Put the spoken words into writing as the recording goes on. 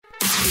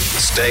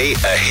Stay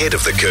ahead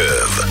of the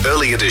curve.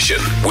 Early edition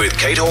with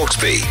Kate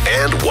Hawkesby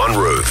and One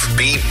Roof.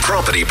 Be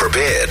property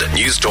prepared.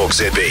 News Talk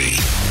ZB.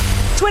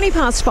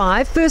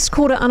 5:20, first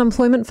quarter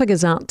unemployment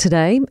figures out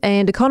today,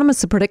 and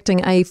economists are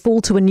predicting a fall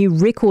to a new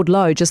record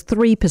low, just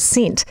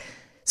 3%.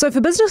 So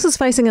for businesses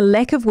facing a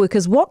lack of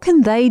workers, what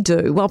can they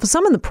do? Well, for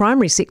some in the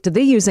primary sector,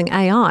 they're using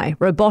AI,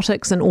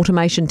 robotics and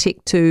automation tech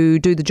to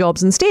do the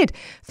jobs instead.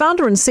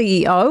 Founder and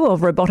CEO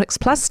of Robotics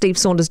Plus, Steve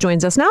Saunders,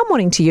 joins us now.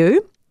 Morning to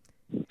you.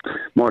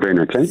 Morning,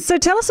 okay. So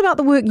tell us about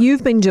the work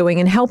you've been doing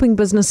in helping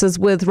businesses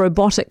with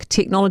robotic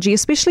technology,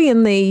 especially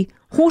in the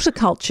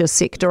horticulture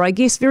sector. I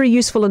guess very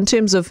useful in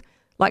terms of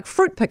like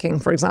fruit picking,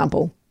 for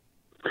example.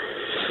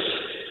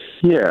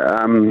 Yeah,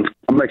 I'm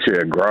actually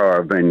a grower.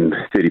 I've been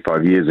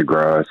 35 years a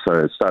grower, so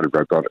I started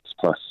Robotics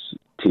Plus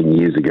 10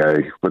 years ago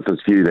with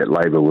this view that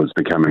labour was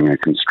becoming a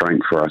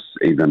constraint for us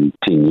even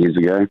 10 years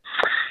ago,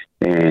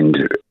 and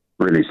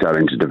really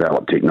starting to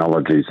develop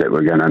technologies that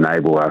were going to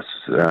enable us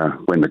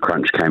when the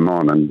crunch came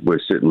on, and we're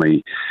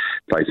certainly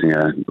facing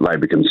a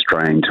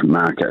labour-constrained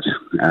market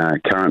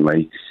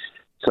currently.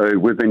 So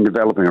we've been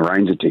developing a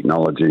range of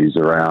technologies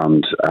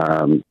around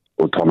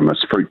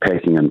autonomous fruit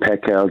packing and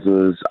pack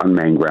houses,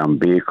 unmanned ground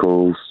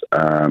vehicles,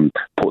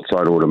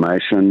 portside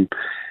automation,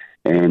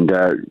 and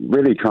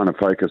really trying to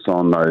focus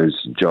on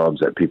those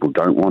jobs that people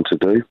don't want to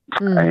do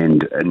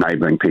and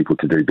enabling people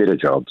to do better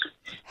jobs.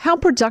 How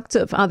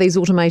productive are these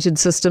automated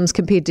systems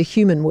compared to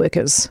human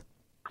workers?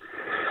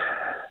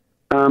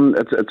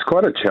 It's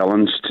quite a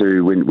challenge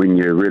to when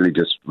you're really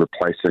just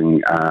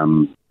replacing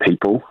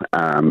people.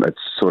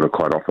 It's sort of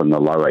quite often the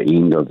lower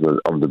end of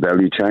the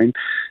value chain.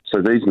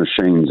 So these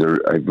machines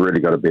have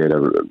really got to be at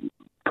a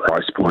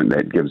price point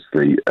that gives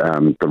the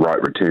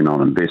right return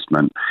on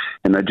investment.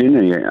 And they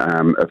generally,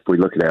 if we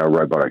look at our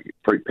robotic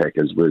fruit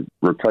packers, we're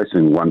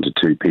replacing 1 to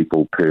 2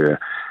 people per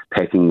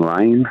packing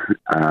lane.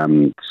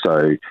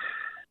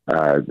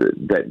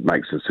 That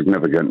makes a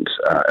significant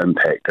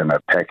impact in a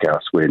pack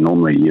house where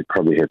normally you'd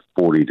probably have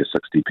 40 to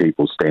 60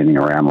 people standing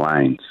around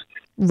lanes.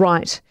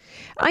 Right.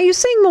 Are you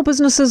seeing more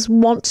businesses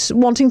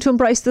wanting to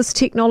embrace this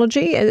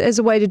technology as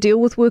a way to deal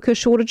with worker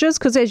shortages?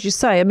 Because as you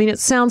say, I mean, it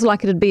sounds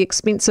like it'd be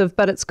expensive,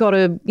 but it's got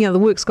to, the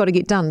work's got to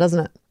get done,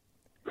 doesn't it?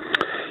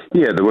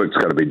 Yeah, the work's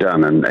got to be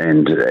done, and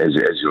as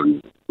you'll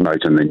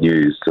note in the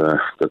news,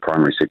 the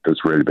primary sector's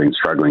really been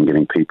struggling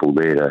getting people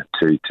there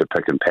to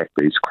pick and pack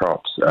these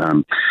crops.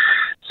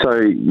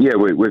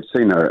 We've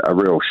seen a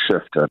real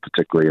shift,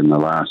 particularly in the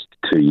last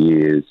 2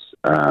 years,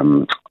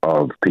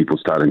 of people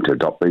starting to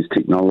adopt these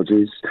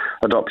technologies.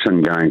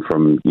 Adoption going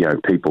from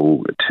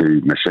people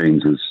to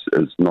machines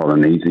is not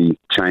an easy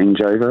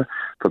changeover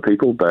for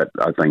people, but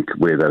I think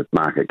where the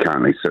market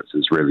currently sits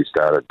has really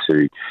started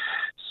to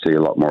see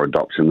a lot more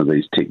adoption of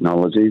these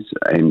technologies.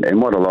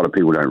 And what a lot of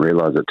people don't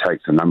realise, it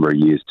takes a number of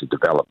years to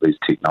develop these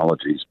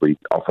technologies. We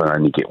often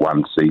only get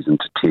one season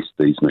to test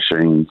these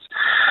machines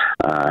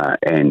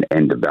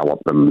and develop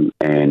them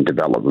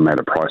at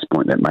a price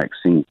point that makes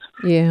sense.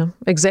 Yeah,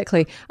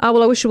 exactly.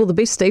 Well, I wish you all the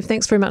best, Steve.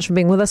 Thanks very much for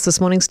being with us this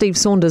morning. Steve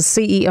Saunders,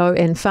 CEO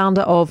and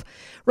founder of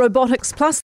Robotics Plus.